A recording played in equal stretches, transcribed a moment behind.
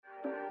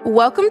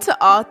Welcome to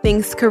All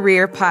Things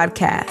Career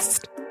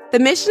Podcast. The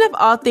mission of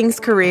All Things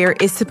Career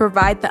is to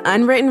provide the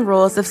unwritten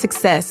rules of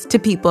success to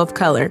people of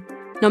color.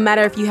 No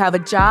matter if you have a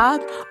job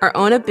or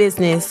own a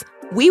business,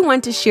 we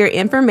want to share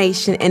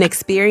information and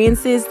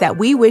experiences that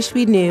we wish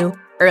we knew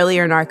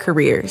earlier in our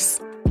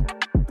careers.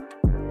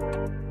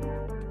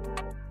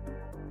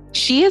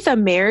 She is a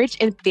marriage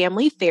and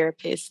family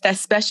therapist that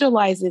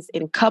specializes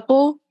in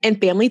couple and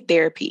family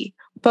therapy,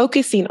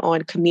 focusing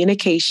on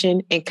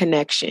communication and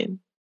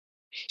connection.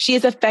 She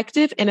is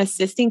effective in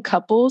assisting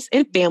couples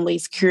and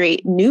families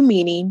create new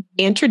meaning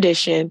and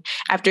tradition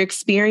after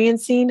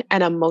experiencing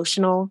an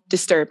emotional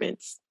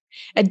disturbance.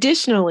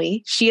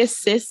 Additionally, she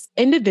assists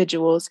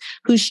individuals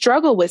who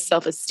struggle with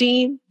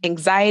self-esteem,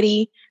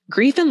 anxiety,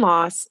 grief and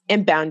loss,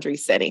 and boundary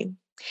setting.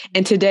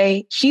 And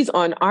today, she's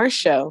on our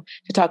show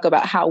to talk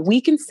about how we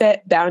can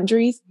set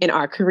boundaries in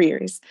our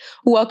careers.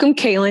 Welcome,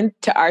 Kaylin,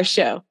 to our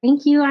show.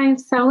 Thank you. I'm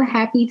so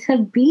happy to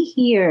be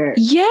here.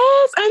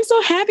 Yes, I'm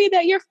so happy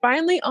that you're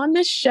finally on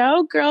the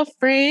show,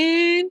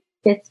 girlfriend.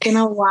 It's been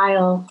a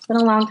while. It's been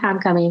a long time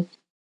coming.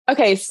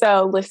 Okay,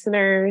 so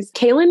listeners,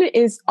 Kaylin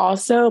is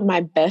also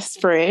my best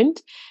friend.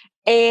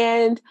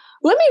 And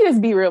let me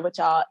just be real with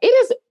y'all. It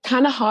is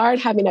kind of hard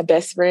having a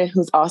best friend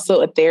who's also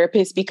a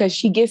therapist because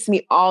she gets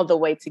me all the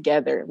way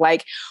together.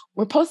 Like,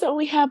 we're supposed to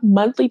only have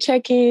monthly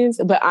check-ins,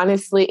 but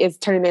honestly, it's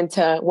turning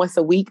into once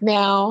a week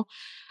now.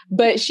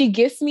 But she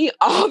gets me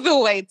all the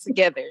way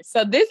together.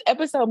 So this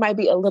episode might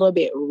be a little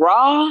bit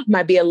raw,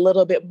 might be a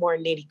little bit more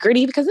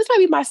nitty-gritty because this might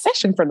be my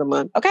session for the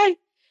month, okay?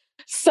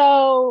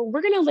 So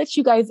we're going to let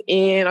you guys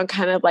in on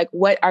kind of like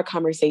what our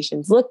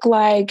conversations look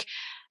like,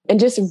 and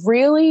just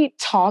really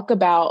talk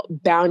about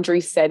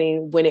boundary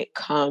setting when it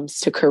comes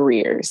to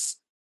careers.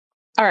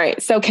 All right.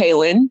 So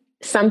Kaylin,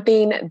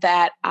 something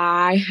that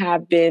I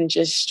have been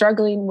just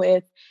struggling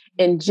with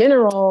in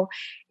general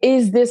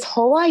is this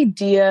whole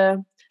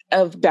idea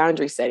of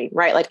boundary setting,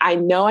 right? Like, I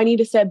know I need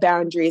to set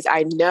boundaries.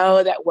 I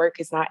know that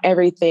work is not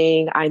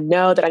everything. I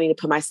know that I need to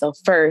put myself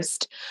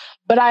first,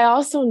 but I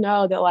also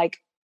know that like,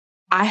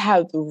 I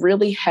have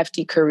really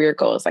hefty career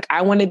goals. Like,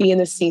 I want to be in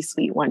the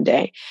C-suite one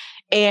day.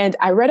 And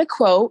I read a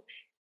quote,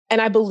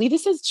 and I believe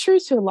this is true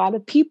to a lot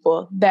of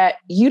people, that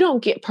you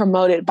don't get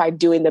promoted by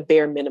doing the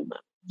bare minimum.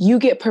 You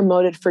get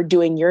promoted for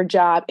doing your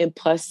job and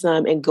plus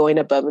some and going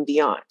above and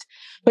beyond.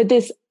 But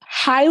this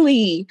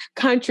highly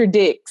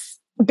contradicts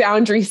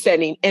boundary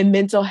setting and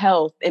mental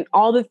health and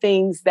all the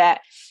things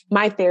that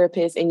my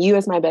therapist and you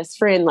as my best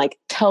friend like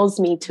tells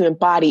me to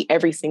embody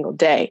every single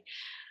day.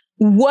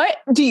 What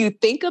do you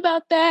think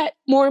about that,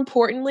 more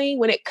importantly,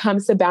 when it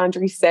comes to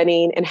boundary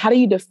setting, and how do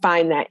you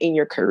define that in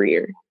your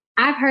career?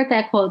 I've heard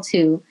that quote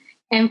too.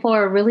 And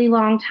for a really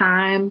long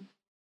time,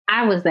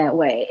 I was that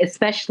way,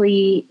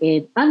 especially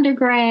in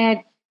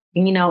undergrad,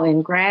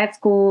 in grad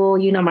school.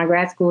 My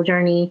grad school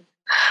journey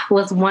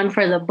was one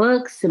for the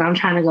books, and I'm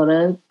trying to go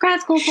to grad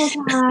school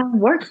full time,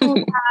 work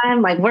full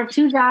time, like work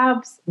 2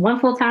 jobs, one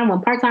full time,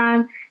 one part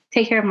time,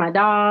 take care of my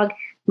dog,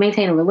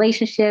 maintain a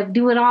relationship,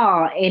 do it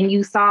all. And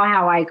you saw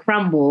how I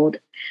crumbled.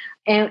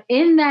 And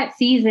in that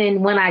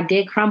season, when I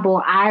did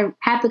crumble, I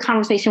had the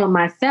conversation with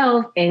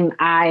myself, and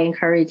I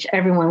encourage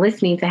everyone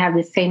listening to have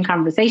this same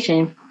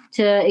conversation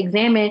to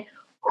examine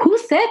who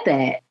said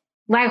that.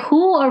 Like,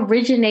 who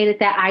originated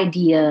that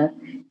idea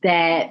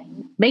that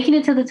making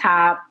it to the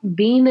top,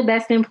 being the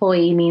best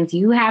employee means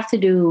you have to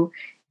do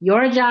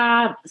your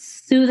job,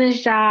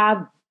 Susan's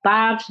job,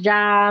 Bob's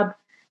job,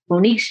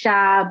 Monique's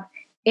job,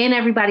 and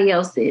everybody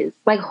else's.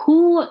 Like,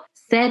 who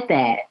said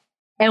that?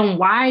 And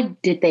why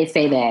did they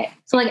say that?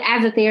 So like,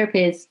 as a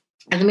therapist,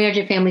 as a marriage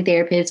and family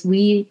therapist,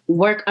 we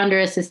work under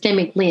a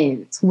systemic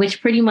lens,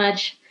 which pretty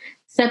much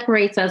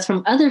separates us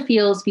from other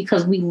fields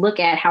because we look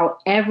at how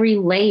every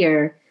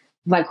layer,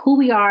 like who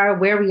we are,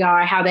 where we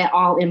are, how that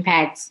all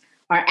impacts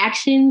our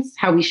actions,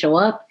 how we show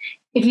up.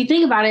 If you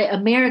think about it,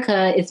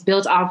 America is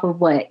built off of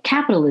what?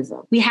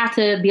 Capitalism. We have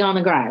to be on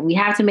the grind. We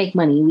have to make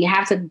money. We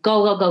have to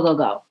go, go, go, go,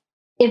 go.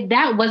 If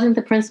that wasn't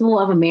the principle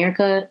of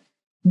America,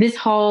 this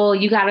whole,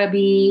 you got to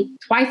be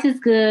twice as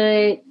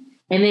good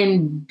and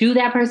then do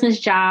that person's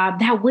job,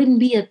 that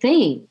wouldn't be a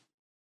thing.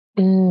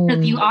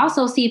 Because you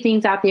also see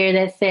things out there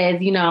that says,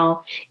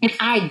 if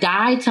I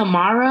die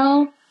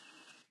tomorrow,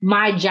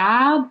 my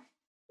job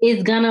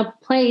is going to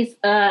place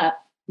a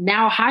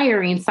now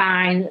hiring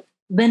sign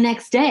the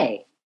next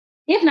day,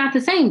 if not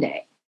the same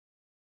day.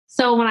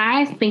 So when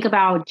I think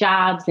about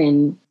jobs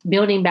and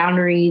building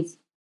boundaries,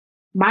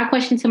 my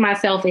question to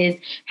myself is,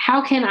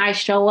 how can I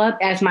show up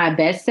as my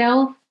best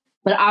self,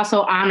 but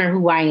also honor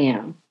who I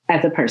am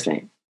as a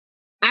person?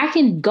 I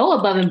can go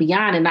above and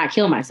beyond and not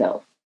kill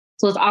myself.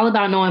 So it's all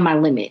about knowing my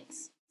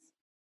limits.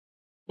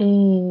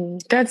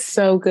 That's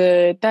so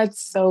good. That's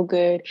so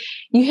good.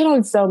 You hit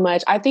on so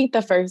much. I think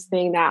the first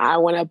thing that I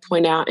want to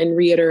point out and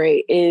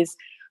reiterate is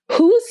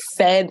who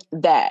said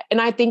that?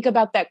 And I think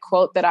about that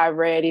quote that I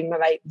read and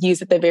that I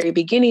used at the very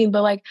beginning,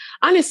 but like,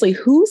 honestly,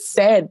 who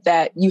said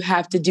that you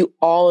have to do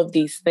all of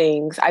these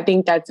things? I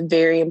think that's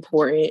very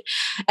important.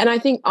 And I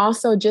think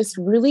also just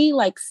really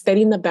like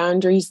setting the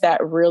boundaries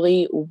that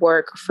really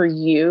work for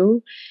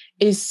you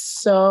is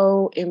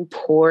so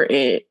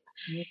important.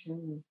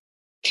 Mm-hmm.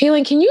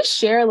 Kaylin, can you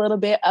share a little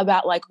bit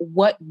about like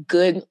what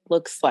good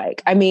looks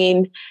like? I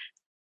mean,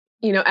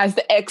 you know, as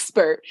the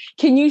expert,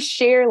 can you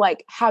share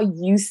like how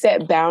you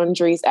set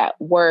boundaries at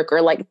work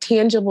or like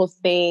tangible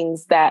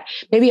things that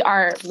maybe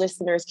our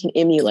listeners can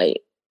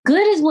emulate?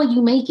 Good is what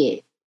you make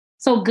it.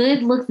 So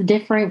good looks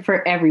different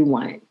for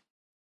everyone.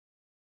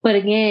 But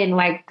again,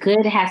 like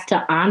good has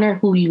to honor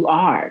who you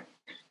are.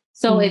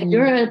 So if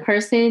you're a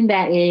person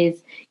that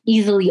is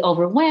easily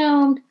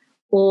overwhelmed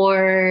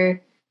or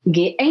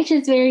get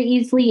anxious very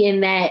easily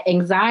and that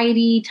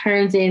anxiety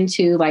turns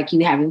into like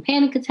you having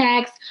panic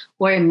attacks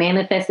or it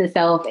manifests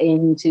itself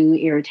into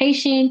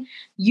irritation,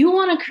 you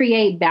want to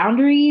create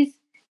boundaries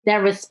that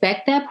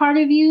respect that part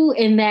of you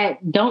and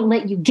that don't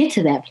let you get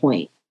to that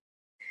point.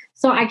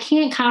 So I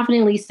can't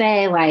confidently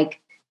say like,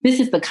 this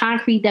is the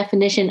concrete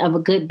definition of a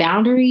good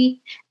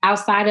boundary.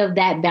 Outside of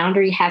that,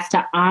 boundary has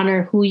to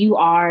honor who you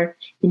are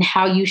and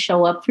how you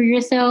show up for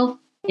yourself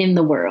in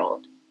the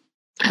world.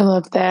 I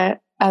love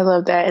that. I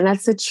love that. And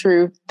that's a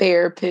true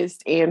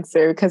therapist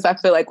answer because I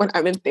feel like when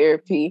I'm in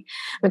therapy,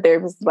 my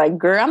therapist is like,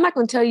 girl, I'm not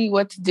going to tell you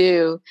what to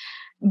do.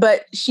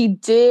 But she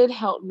did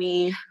help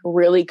me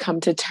really come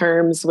to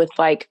terms with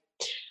like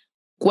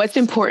what's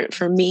important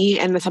for me.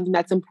 And something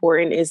that's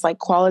important is like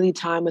quality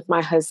time with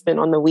my husband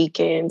on the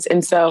weekends.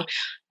 And so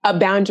a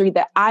boundary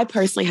that I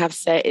personally have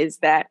set is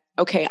that,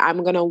 okay,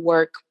 I'm going to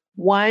work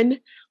one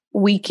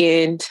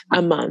weekend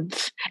a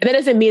month. And that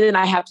doesn't mean that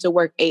I have to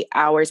work 8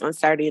 hours on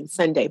Saturday and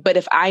Sunday. But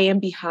if I am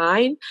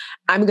behind,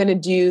 I'm going to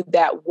do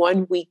that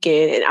one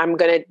weekend and I'm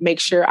going to make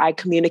sure I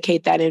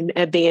communicate that in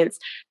advance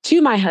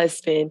to my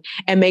husband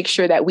and make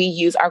sure that we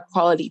use our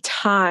quality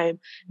time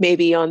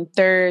maybe on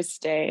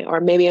Thursday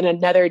or maybe on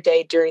another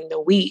day during the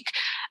week.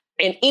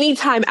 And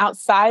anytime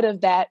outside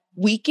of that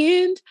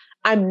weekend,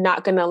 I'm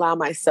not going to allow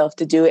myself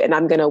to do it and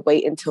I'm going to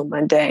wait until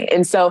Monday.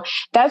 And so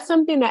that's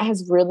something that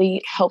has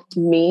really helped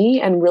me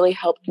and really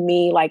helped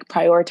me like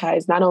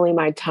prioritize not only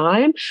my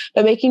time,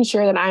 but making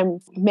sure that I'm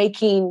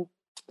making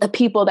the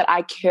people that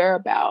I care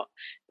about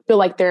feel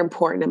like they're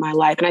important in my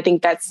life. And I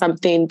think that's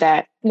something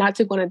that, not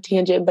to go on a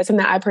tangent, but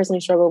something that I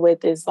personally struggle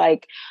with is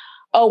like,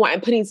 oh,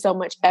 I'm putting so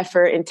much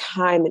effort and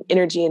time and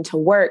energy into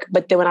work.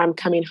 But then when I'm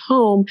coming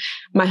home,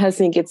 my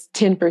husband gets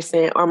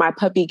 10% or my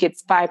puppy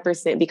gets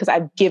 5% because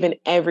I've given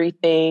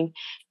everything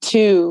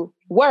to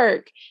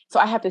work. So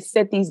I have to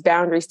set these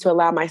boundaries to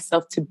allow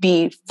myself to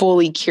be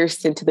fully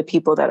Kirsten to the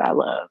people that I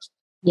love.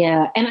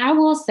 Yeah. And I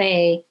will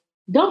say,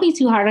 don't be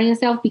too hard on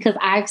yourself because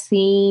I've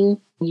seen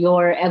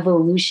your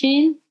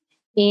evolution.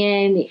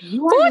 And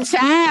you are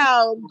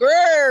child,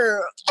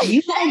 girl.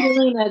 You are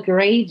doing a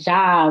great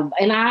job.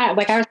 And I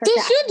you're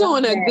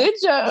doing a good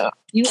job.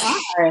 You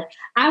are.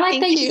 I like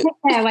that you text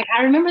that. Like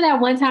I remember that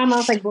one time I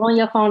was like blowing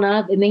your phone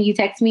up and then you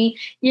text me.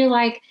 You're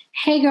like,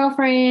 hey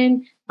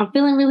girlfriend, I'm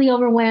feeling really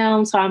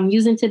overwhelmed. So I'm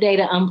using today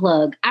to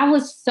unplug. I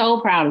was so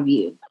proud of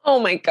you. Oh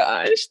my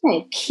gosh.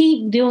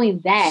 Keep doing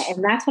that.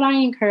 And that's what I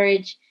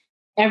encourage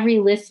every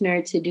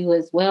listener to do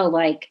as well.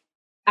 Like,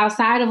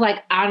 outside of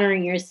like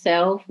honoring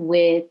yourself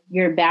with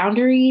your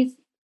boundaries,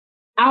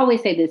 I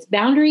always say this,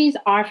 boundaries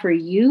are for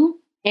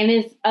you and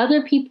it's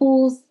other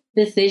people's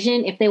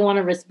decision if they want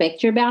to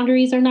respect your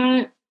boundaries or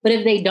not. But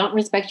if they don't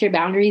respect your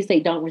boundaries, they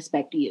don't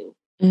respect you.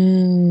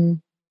 And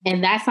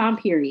that's on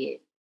period.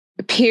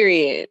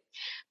 Period,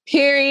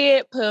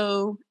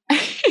 Pooh.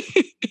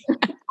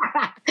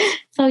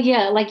 So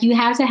yeah, like you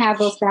have to have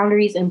those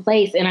boundaries in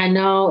place. And I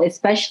know,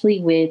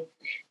 especially with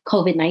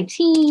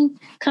COVID-19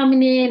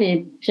 coming in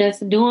and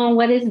just doing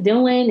what it's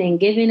doing and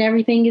giving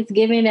everything it's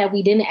given that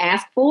we didn't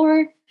ask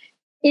for,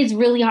 it's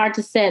really hard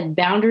to set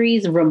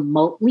boundaries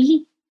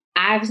remotely.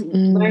 I've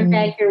learned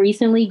that here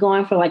recently,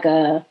 going for like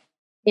a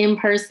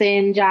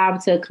in-person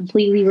job to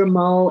completely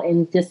remote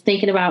and just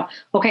thinking about,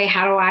 okay,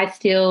 how do I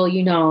still,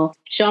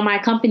 show my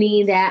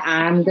company that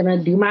I'm going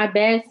to do my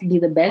best, be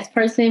the best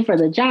person for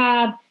the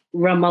job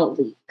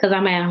remotely because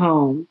I'm at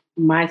home,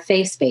 my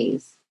safe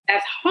space.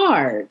 That's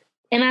hard.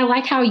 And I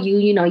like how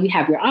you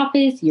have your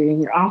office, you're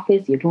in your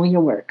office, you're doing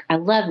your work. I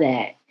love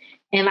that.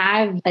 And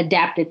I've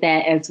adapted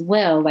that as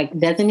well, like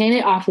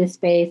designated office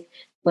space,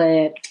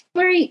 but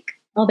break.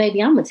 Oh,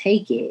 baby, I'm going to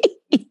take it.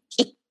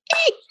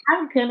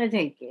 I'm going to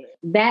take it.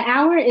 That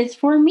hour is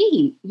for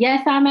me.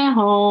 Yes, I'm at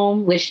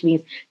home, which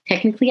means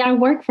technically I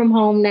work from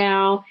home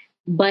now.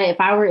 But if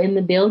I were in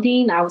the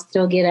building, I would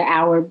still get an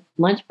hour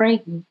lunch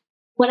break.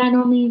 Would I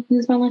normally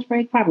use my lunch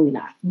break? Probably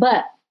not.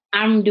 But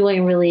I'm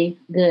doing really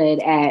good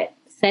at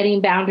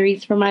setting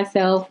boundaries for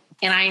myself.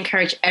 And I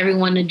encourage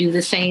everyone to do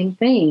the same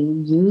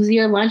thing. Use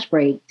your lunch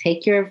break.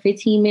 Take your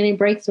 15-minute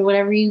breaks or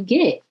whatever you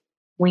get.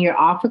 When you're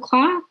off the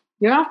clock,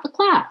 you're off the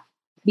clock.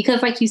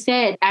 Because like you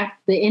said, at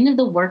the end of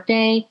the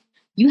workday,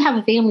 you have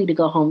a family to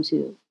go home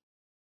to.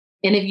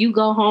 And if you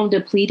go home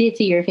depleted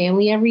to your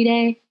family every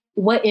day,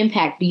 what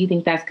impact do you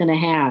think that's going to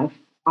have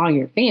on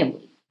your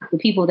family? The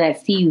people that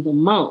see you the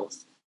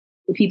most,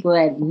 the people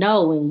that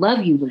know and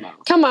love you the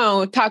most. Come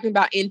on, talking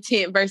about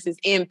intent versus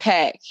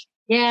impact.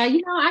 Yeah,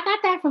 I got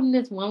that from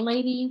this one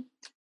lady.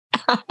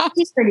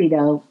 She's pretty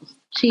dope.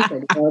 She's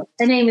pretty dope.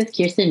 Her name is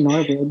Kirsten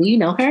Norville. Do you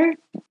know her?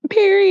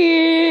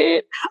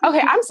 Period.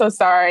 Okay, I'm so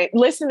sorry.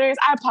 Listeners,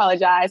 I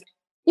apologize.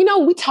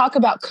 We talk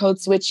about code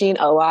switching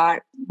a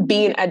lot,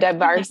 being a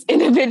diverse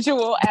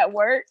individual at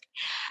work.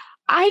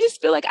 I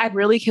just feel like I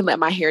really can let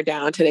my hair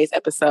down on today's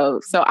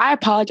episode. So I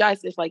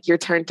apologize if you're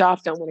turned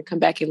off, don't want to come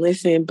back and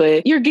listen,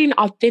 but you're getting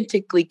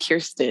authentically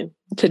Kirsten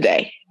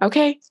today.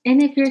 Okay.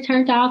 And if you're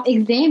turned off,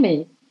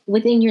 examine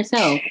within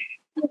yourself.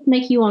 What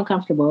make you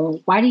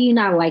uncomfortable? Why do you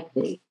not like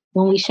this?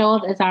 When we show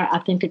up as our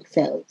authentic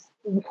selves.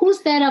 Who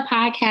said a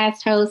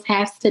podcast host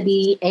has to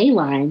be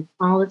A-line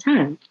all the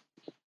time?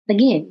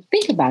 Again,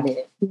 think about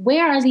it.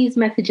 Where are these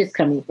messages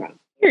coming from?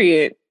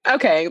 Period.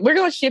 Okay, we're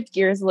going to shift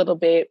gears a little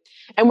bit,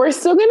 and we're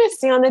still going to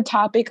stay on the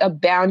topic of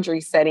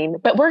boundary setting,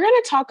 but we're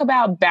going to talk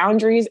about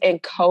boundaries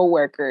and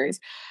coworkers.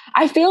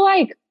 I feel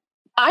like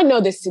I know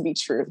this to be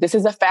true. This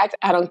is a fact.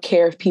 I don't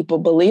care if people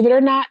believe it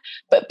or not,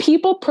 but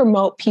people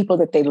promote people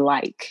that they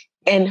like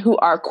and who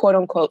are, quote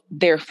unquote,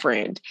 their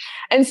friend.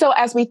 And so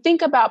as we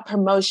think about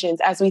promotions,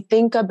 as we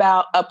think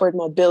about upward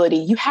mobility,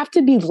 you have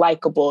to be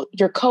likable.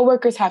 Your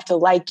coworkers have to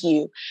like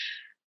you.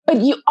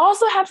 But you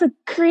also have to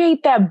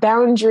create that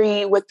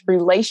boundary with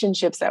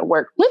relationships at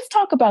work. Let's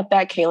talk about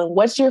that, Kaylin.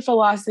 What's your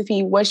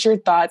philosophy? What's your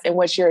thoughts? And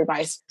what's your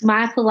advice?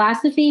 My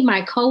philosophy,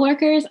 my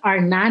coworkers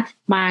are not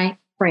my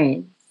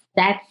friends.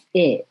 That's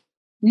it.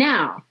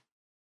 Now,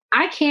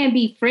 I can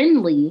be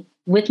friendly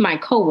with my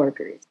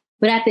coworkers,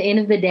 but at the end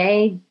of the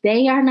day,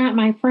 they are not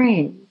my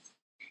friends.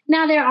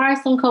 Now, there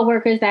are some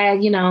coworkers that,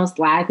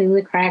 slide through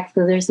the cracks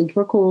because they're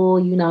super cool.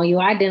 You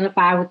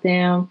identify with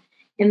them.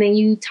 And then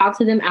you talk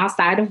to them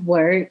outside of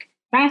work,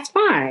 that's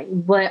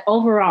fine. But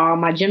overall,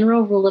 my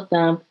general rule of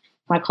thumb,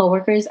 my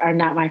coworkers are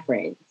not my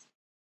friends.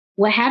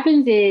 What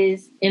happens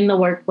is in the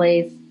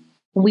workplace,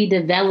 we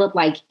develop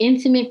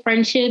intimate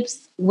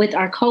friendships with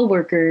our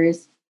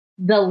coworkers.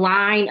 The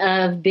line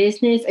of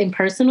business and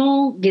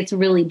personal gets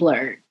really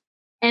blurred.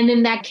 And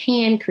then that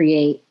can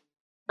create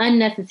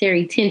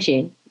unnecessary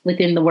tension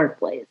within the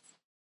workplace.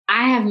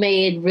 I have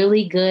made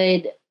really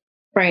good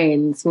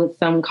friends with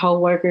some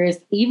coworkers,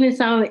 even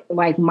some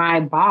my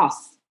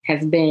boss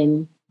has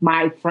been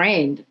my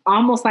friend,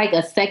 almost like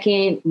a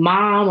second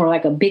mom or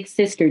a big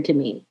sister to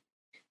me.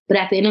 But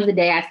at the end of the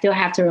day, I still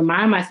have to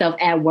remind myself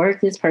at work,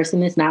 this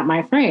person is not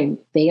my friend.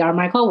 They are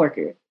my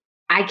coworker.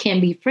 I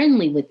can be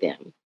friendly with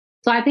them.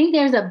 So I think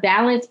there's a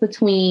balance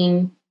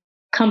between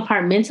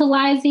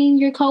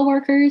compartmentalizing your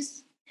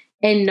coworkers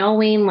and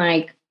knowing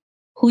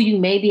who you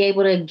may be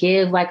able to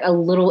give a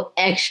little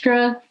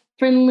extra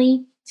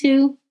friendly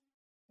to.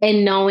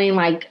 And knowing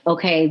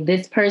okay,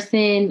 this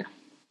person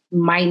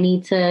might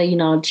need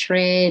to,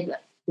 tread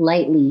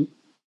lightly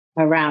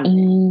around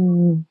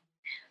it.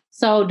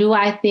 So do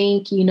I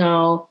think,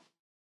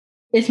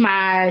 it's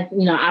my,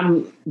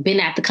 I'm been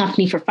at the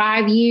company for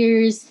 5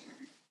 years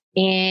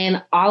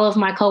and all of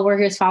my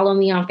coworkers follow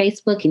me on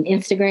Facebook and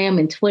Instagram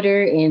and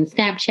Twitter and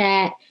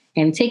Snapchat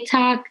and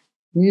TikTok?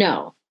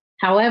 No.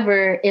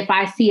 However, if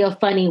I see a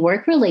funny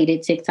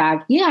work-related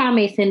TikTok, yeah, I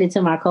may send it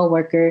to my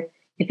coworker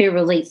if it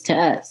relates to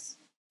us.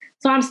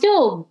 So I'm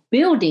still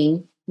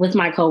building with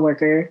my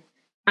coworker.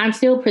 I'm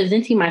still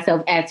presenting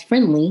myself as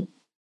friendly,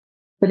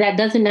 but that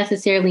doesn't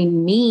necessarily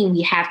mean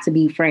we have to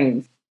be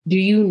friends. Do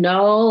you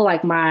know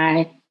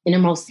my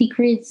innermost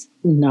secrets?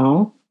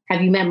 No.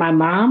 Have you met my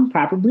mom?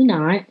 Probably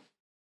not.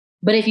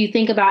 But if you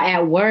think about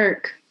at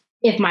work,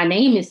 if my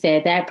name is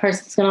said, that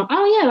person's going to,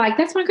 oh yeah,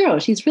 that's my girl.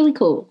 She's really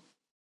cool.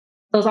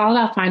 So it's all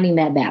about finding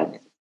that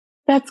balance.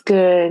 That's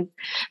good.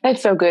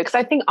 That's so good. Because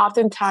I think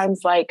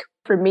oftentimes,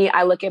 for me,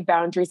 I look at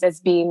boundaries as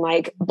being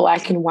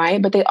black and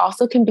white, but they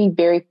also can be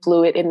very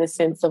fluid in the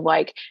sense of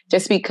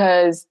just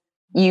because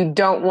you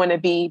don't want to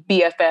be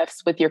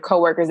BFFs with your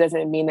coworkers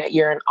doesn't mean that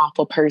you're an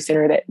awful person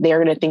or that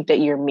they're going to think that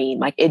you're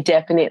mean. It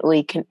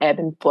definitely can ebb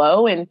and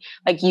flow. And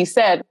like you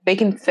said, they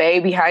can say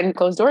behind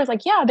closed doors,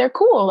 yeah, they're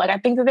cool. I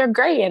think that they're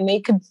great and they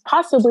could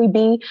possibly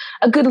be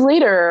a good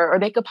leader or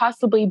they could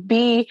possibly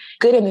be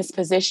good in this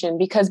position.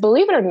 Because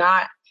believe it or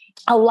not,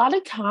 a lot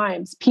of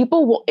times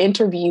people will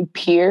interview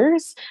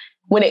peers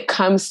when it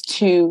comes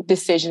to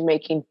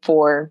decision-making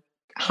for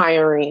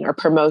hiring or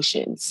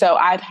promotion. So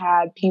I've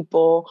had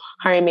people,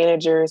 hiring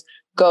managers,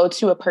 go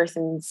to a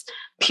person's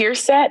peer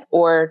set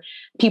or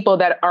people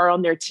that are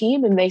on their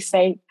team and they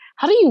say,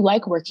 how do you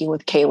like working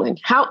with Kaylin?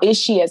 How is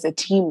she as a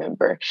team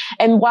member?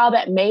 And while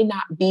that may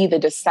not be the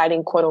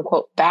deciding quote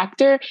unquote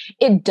factor,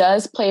 it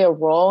does play a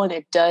role and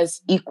it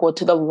does equal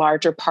to the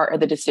larger part of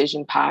the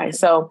decision pie.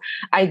 So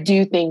I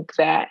do think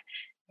that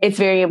it's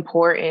very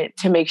important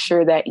to make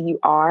sure that you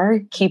are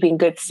keeping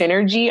good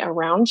synergy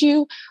around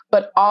you,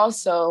 but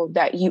also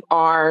that you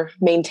are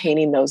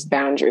maintaining those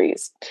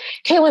boundaries.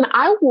 Kaylin,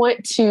 I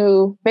want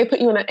to maybe put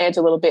you on an edge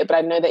a little bit, but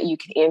I know that you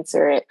can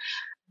answer it.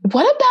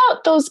 What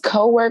about those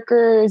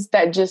coworkers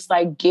that just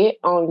like get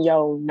on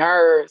your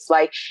nerves?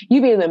 Like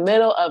you be in the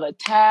middle of a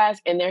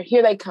task and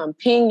here they come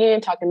pinging,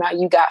 talking about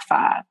you got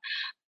 5.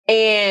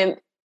 And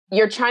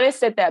you're trying to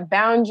set that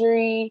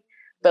boundary,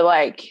 but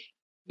like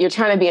you're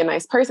trying to be a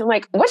nice person.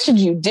 Like, what should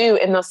you do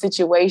in those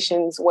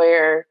situations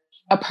where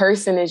a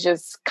person is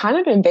just kind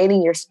of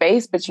invading your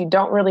space, but you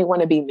don't really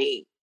want to be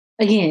mean?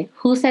 Again,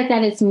 who said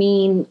that it's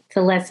mean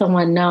to let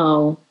someone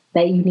know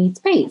that you need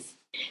space?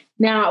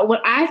 Now, when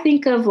I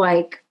think of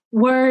like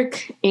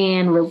work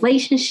and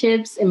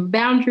relationships and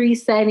boundary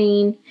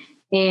setting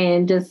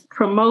and just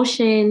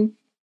promotion,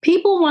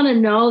 people want to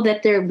know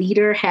that their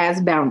leader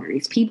has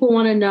boundaries. People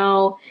want to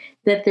know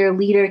that their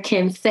leader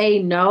can say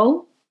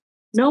no.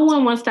 No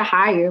one wants to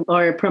hire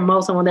or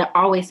promote someone that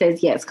always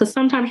says yes, because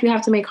sometimes you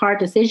have to make hard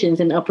decisions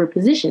in upper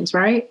positions,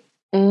 right?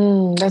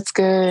 That's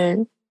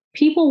good.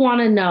 People want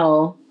to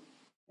know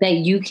that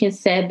you can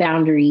set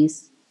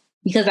boundaries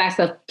because that's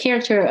a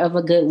character of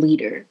a good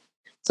leader.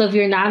 So if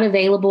you're not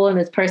available and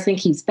this person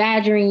keeps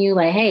badgering you,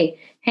 like, hey,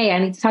 I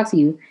need to talk to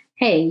you.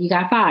 Hey, you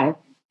got 5.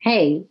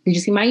 Hey, did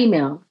you see my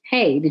email?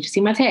 Hey, did you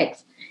see my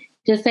text?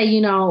 Just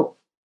say,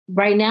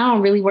 right now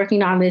I'm really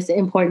working on this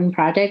important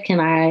project. Can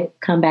I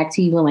come back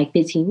to you in like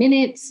 15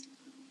 minutes?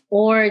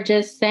 Or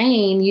just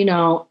saying,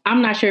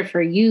 I'm not sure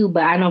for you,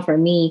 but I know for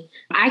me,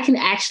 I can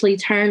actually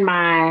turn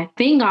my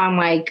thing on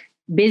like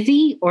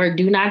busy or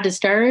do not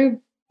disturb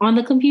on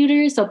the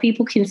computer so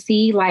people can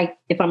see like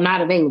if I'm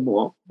not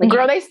available. Like,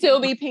 girl, they still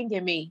be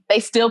pinging me. They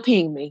still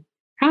ping me.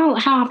 How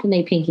often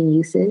they pinging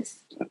you,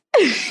 sis?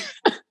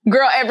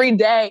 Girl, every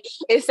day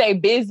it say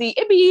busy.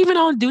 It be even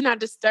on do not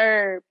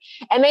disturb.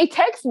 And they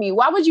text me.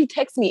 Why would you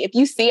text me? If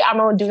you see I'm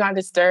on do not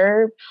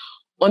disturb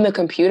on the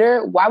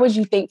computer, why would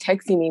you think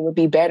texting me would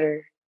be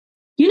better?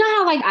 You know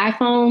how like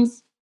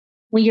iPhones,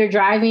 when you're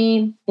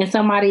driving and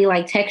somebody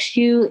like texts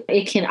you,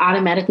 it can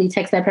automatically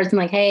text that person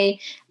like, hey,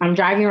 I'm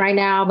driving right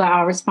now, but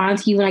I'll respond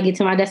to you when I get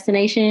to my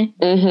destination.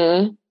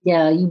 Mm-hmm.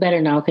 Yeah, you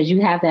better know because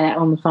you have that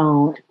on the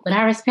phone. But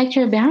I respect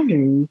your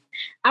boundaries.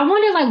 I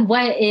wonder like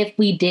what if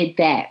we did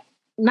that?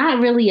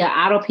 Not really an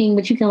auto ping,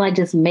 but you can like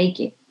just make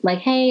it. Like,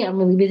 hey, I'm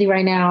really busy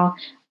right now.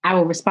 I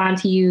will respond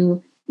to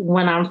you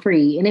when I'm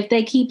free. And if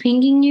they keep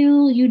pinging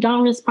you, you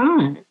don't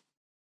respond.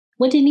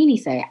 What did Nene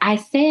say? I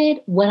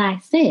said what I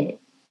said.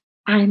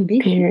 I'm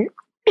busy.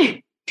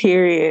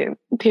 Period.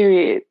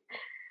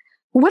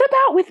 What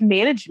about with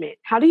management?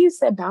 How do you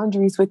set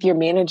boundaries with your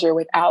manager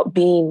without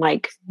being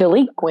like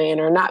delinquent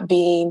or not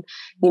being,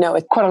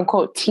 a quote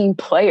unquote team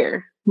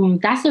player?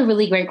 That's a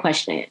really great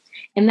question.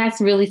 And that's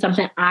really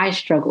something I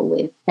struggle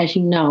with, as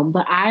you know.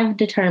 But I've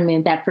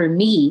determined that for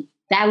me,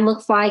 that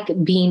looks like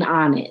being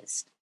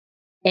honest.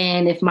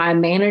 And if my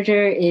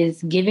manager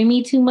is giving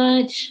me too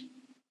much,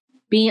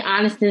 being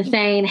honest and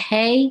saying,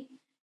 hey,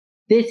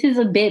 this is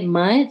a bit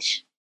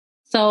much.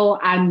 So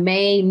I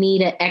may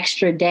need an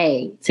extra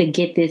day to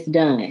get this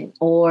done,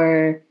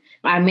 or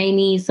I may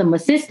need some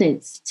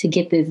assistance to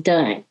get this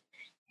done.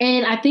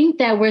 And I think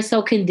that we're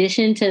so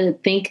conditioned to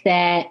think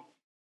that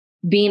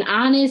being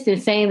honest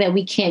and saying that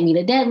we can't meet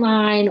a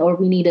deadline or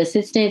we need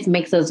assistance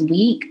makes us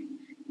weak.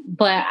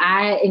 But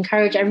I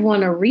encourage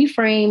everyone to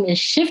reframe and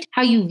shift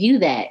how you view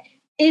that.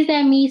 Is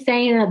that me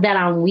saying that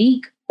I'm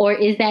weak, or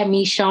is that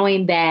me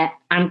showing that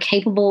I'm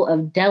capable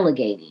of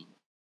delegating?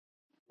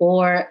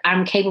 Or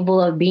I'm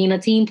capable of being a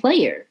team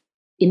player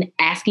and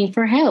asking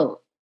for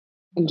help?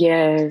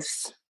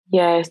 Yes,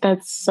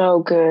 that's so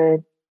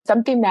good.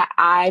 Something that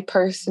I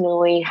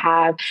personally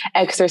have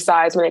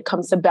exercised when it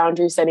comes to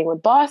boundary setting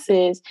with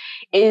bosses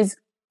is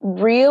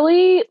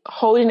really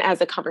holding as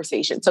a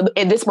conversation. So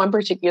in this one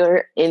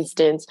particular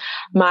instance,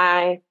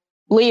 my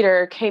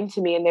leader came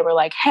to me and they were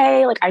like,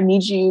 hey, like I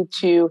need you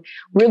to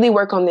really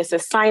work on this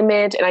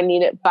assignment and I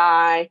need it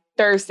by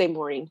Thursday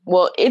morning.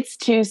 Well, it's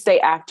Tuesday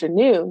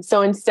afternoon.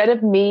 So instead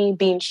of me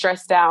being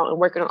stressed out and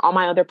working on all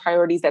my other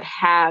priorities that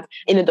have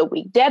end of the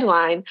week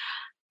deadline,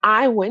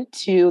 I went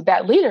to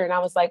that leader and I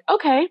was like,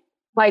 okay,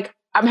 like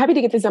I'm happy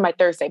to get this done by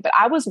Thursday, but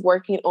I was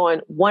working on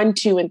 1,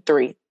 2, and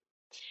 3.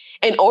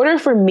 In order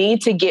for me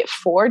to get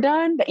 4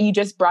 done that you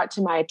just brought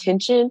to my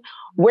attention,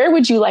 where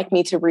would you like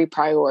me to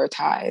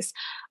reprioritize?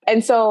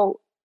 And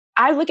so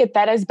I look at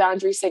that as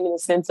boundary setting in the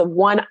sense of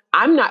 1,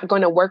 I'm not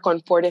going to work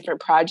on 4 different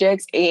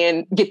projects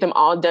and get them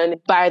all done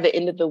by the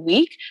end of the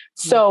week.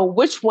 So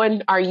which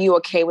one are you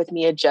okay with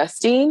me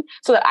adjusting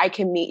so that I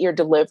can meet your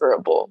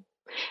deliverable?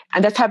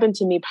 And that's happened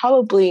to me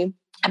probably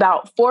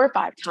about 4 or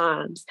 5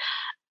 times.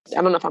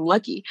 I don't know if I'm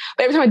lucky,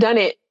 but every time I've done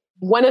it,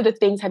 one of the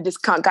things had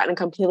just gotten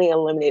completely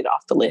eliminated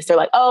off the list. They're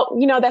like, oh,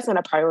 that's not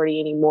a priority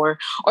anymore.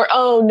 Or,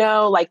 oh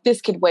no, like this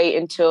could wait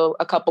until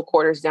a couple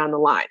quarters down the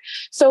line.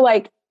 So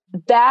like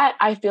that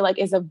I feel like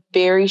is a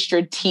very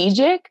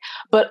strategic,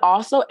 but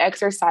also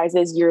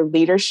exercises your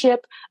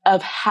leadership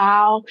of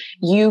how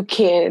you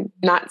can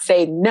not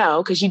say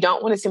no, because you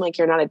don't want to seem like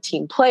you're not a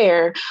team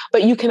player,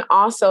 but you can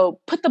also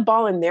put the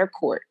ball in their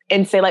court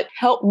and say like,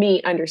 help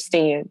me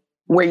understand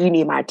where you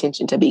need my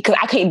attention to be because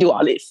I can't do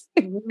all this.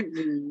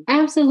 Absolutely.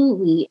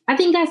 Absolutely. I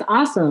think that's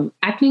awesome.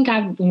 I think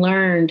I've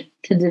learned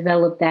to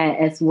develop that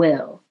as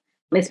well.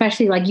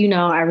 Especially like,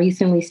 I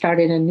recently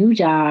started a new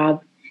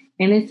job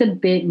and it's a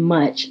bit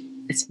much.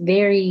 It's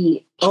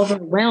very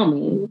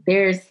overwhelming.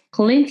 There's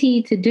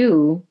plenty to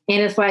do.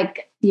 And it's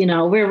like,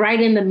 we're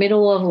right in the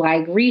middle of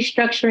like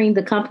restructuring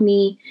the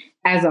company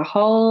as a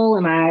whole.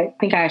 And I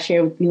think I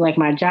shared with you, like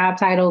my job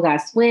title got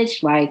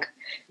switched. Like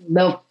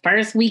the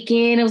first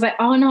weekend, it was like,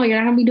 oh no, you're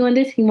not going to be doing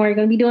this anymore. You're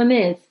going to be doing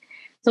this.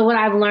 So what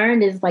I've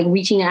learned is like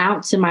reaching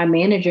out to my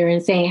manager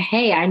and saying,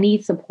 hey, I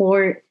need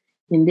support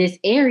in this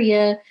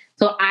area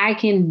so I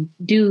can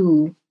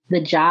do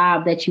the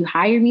job that you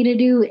hired me to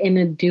do and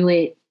to do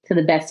it to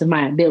the best of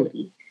my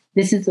ability.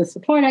 This is the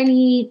support I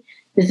need.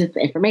 This is the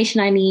information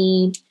I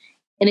need.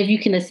 And if you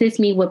can assist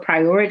me with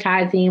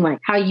prioritizing like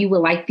how you would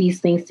like these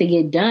things to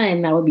get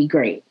done, that would be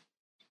great.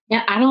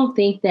 Yeah, I don't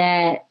think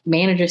that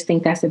managers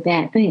think that's a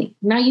bad thing.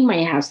 Now, you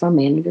might have some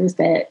managers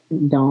that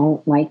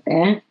don't like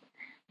that.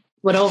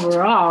 But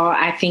overall,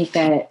 I think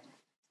that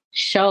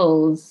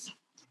shows,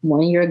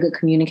 1, you're a good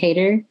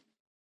communicator.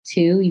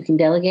 2, you can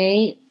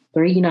delegate.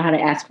 3, you know how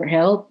to ask for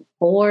help.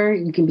 4,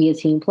 you can be a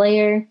team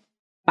player.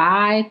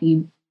 5,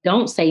 you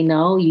don't say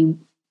no, you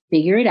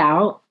figure it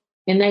out.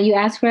 And then you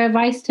ask for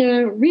advice to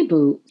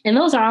reboot. And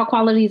those are all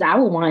qualities I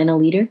would want in a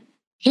leader.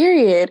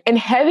 Period. And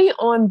heavy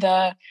on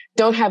the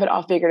don't have it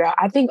all figured out.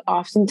 I think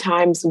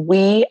oftentimes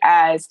we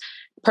as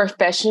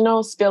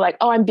professionals feel like,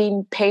 oh, I'm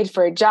being paid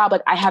for a job.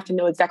 Like I have to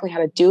know exactly how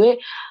to do it.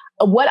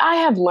 What I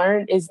have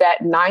learned is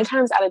that 9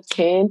 times out of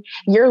 10,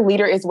 your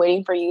leader is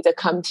waiting for you to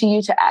come to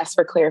you to ask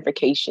for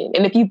clarification.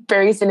 And if you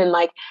phrase it in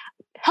like,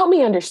 help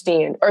me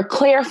understand or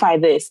clarify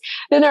this,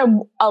 then they're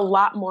a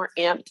lot more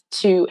amped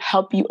to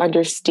help you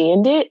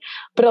understand it.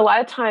 But a lot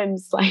of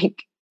times,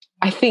 like,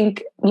 I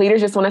think leaders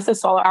just want us to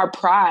swallow our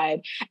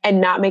pride and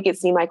not make it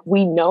seem like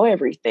we know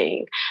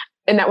everything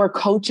and that we're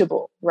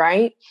coachable,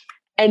 right?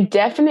 And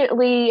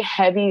definitely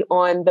heavy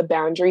on the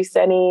boundary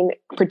setting,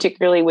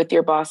 particularly with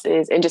your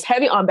bosses, and just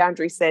heavy on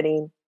boundary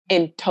setting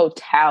in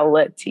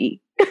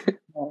totality.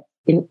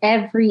 In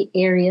every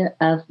area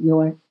of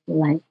your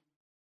life.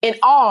 In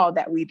all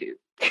that we do.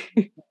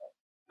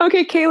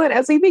 Okay, Kaylin,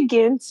 as we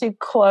begin to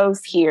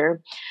close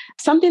here,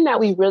 something that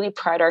we really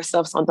pride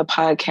ourselves on the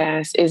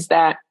podcast is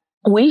that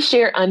we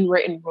share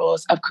unwritten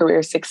rules of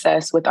career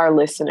success with our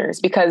listeners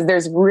because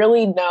there's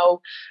really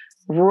no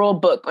rule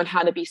book on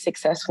how to be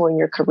successful in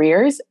your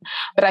careers.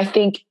 But I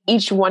think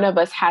each one of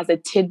us has a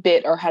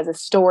tidbit or has a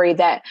story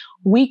that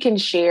we can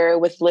share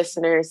with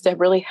listeners to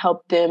really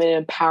help them and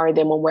empower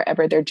them on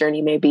wherever their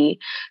journey may be.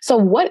 So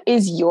what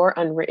is your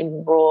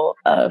unwritten rule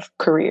of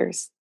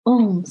careers?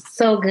 Oh,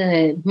 so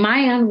good. My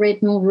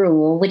unwritten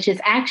rule, which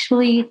is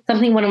actually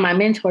something one of my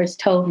mentors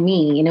told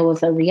me, and it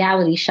was a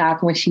reality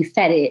shock when she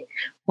said it,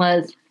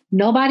 was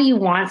nobody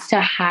wants to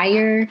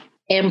hire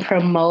and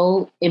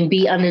promote and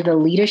be under the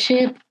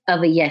leadership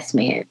of a yes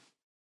man.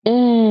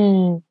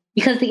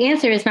 Because the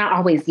answer is not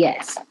always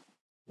yes.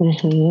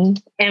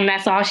 And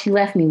that's all she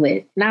left me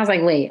with. And I was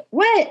like, wait,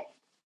 what?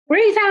 What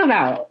are you talking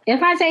about?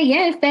 If I say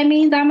yes, that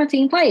means I'm a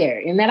team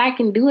player and that I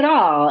can do it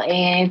all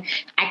and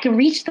I can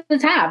reach the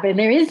top and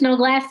there is no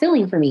glass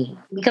ceiling for me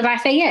because I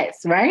say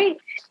yes, right?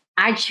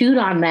 I chewed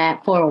on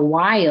that for a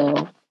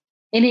while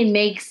and it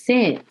makes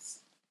sense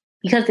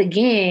because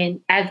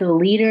again, as a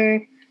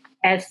leader,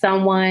 as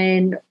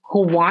someone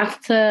who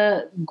wants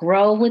to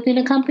grow within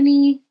a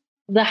company,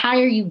 the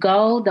higher you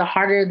go, the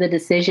harder the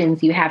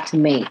decisions you have to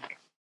make.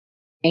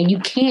 And you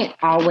can't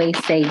always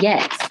say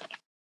yes.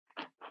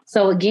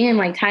 So again,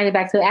 like tying it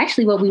back to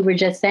actually what we were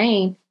just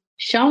saying,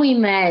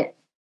 showing that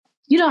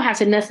you don't have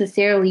to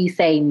necessarily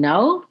say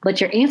no,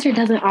 but your answer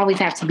doesn't always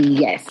have to be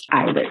yes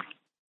either.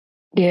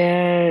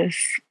 Yes.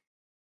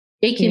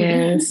 It can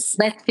be,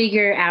 let's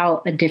figure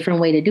out a different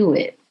way to do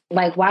it.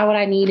 Like, why would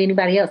I need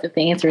anybody else if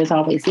the answer is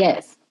always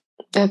yes?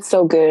 That's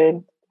so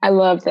good. I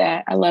love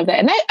that. I love that.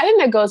 And I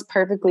think that goes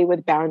perfectly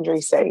with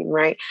boundary setting,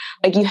 right?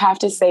 Like you have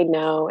to say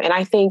no. And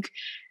I think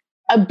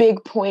a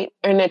big point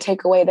and a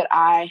takeaway that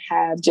I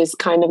have just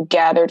kind of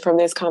gathered from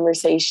this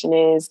conversation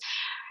is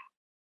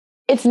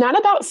it's not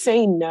about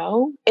saying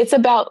no. It's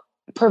about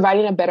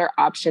providing a better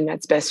option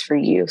that's best for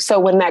you. So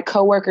when that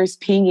coworker's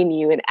pinging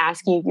you and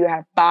asking if you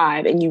have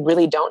 5 and you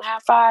really don't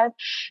have 5,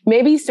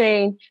 maybe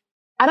saying,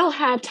 I don't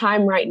have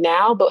time right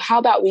now, but how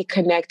about we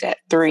connect at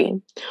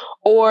 3?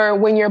 Or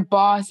when your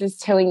boss is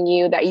telling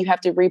you that you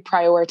have to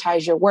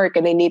reprioritize your work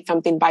and they need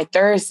something by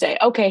Thursday,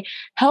 okay,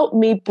 help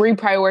me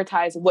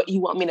reprioritize what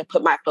you want me to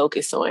put my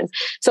focus on.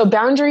 So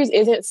boundaries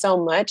isn't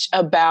so much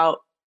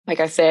about,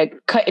 like I said,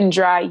 cut and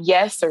dry,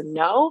 yes or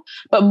no,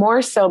 but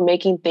more so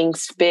making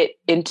things fit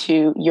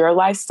into your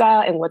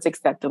lifestyle and what's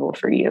acceptable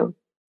for you.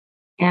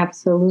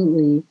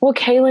 Absolutely. Well,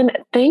 Kaylin,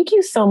 thank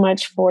you so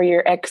much for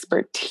your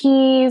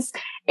expertise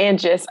and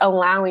just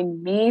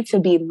allowing me to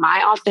be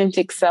my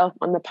authentic self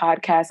on the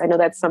podcast. I know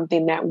that's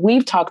something that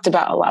we've talked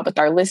about a lot with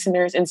our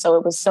listeners. And so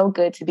it was so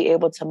good to be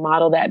able to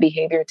model that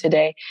behavior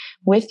today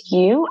with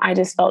you. I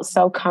just felt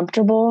so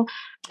comfortable.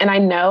 And I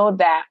know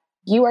that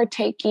You are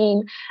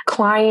taking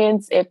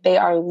clients if they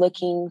are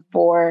looking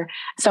for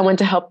someone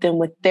to help them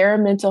with their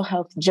mental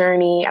health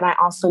journey. And I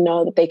also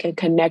know that they can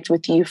connect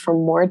with you for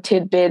more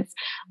tidbits,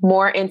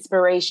 more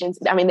inspirations.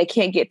 I mean, they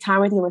can't get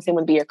time with you when they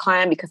want to be your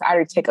client because I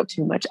already take up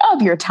too much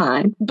of your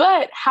time.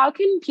 But how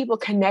can people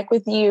connect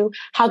with you?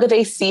 How could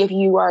they see if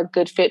you are a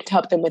good fit to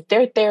help them with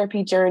their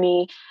therapy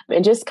journey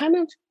and just kind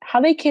of how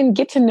they can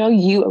get to know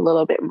you a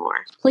little bit more?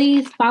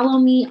 Please follow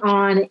me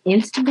on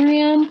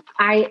Instagram.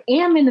 I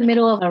am in the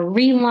middle of a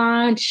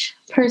relaunch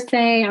per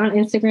se on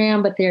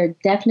Instagram, but there are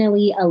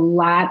definitely a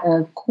lot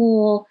of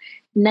cool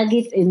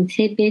nuggets and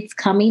tidbits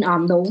coming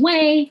on the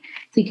way.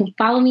 So you can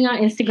follow me on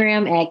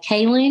Instagram at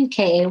Kaylyn,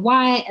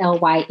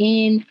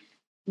 KAYLYN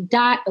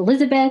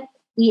 .Elizabeth,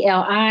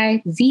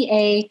 ELIZABETHX.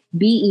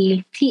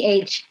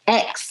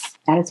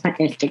 That is my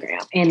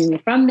Instagram.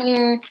 And from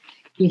there,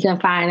 you can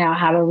find out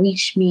how to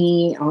reach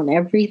me on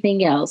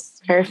everything else.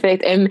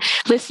 Perfect. And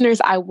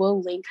listeners, I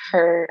will link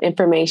her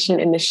information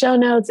in the show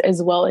notes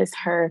as well as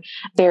her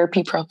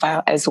therapy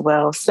profile as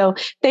well. So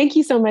thank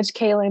you so much,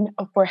 Kaylyn,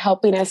 for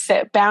helping us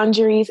set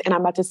boundaries. And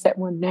I'm about to set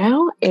one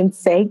now and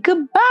say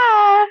goodbye.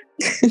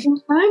 Bye,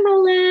 my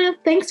love.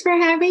 Thanks for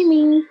having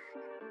me.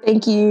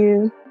 Thank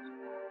you.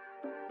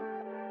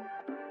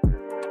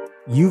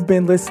 You've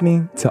been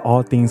listening to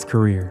All Things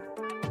Career.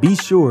 Be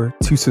sure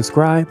to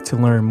subscribe to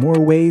learn more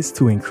ways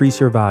to increase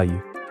your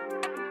value.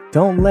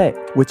 Don't let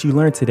what you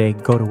learned today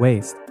go to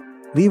waste.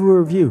 Leave a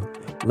review.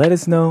 Let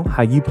us know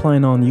how you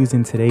plan on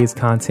using today's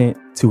content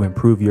to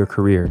improve your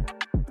career.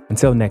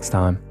 Until next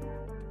time.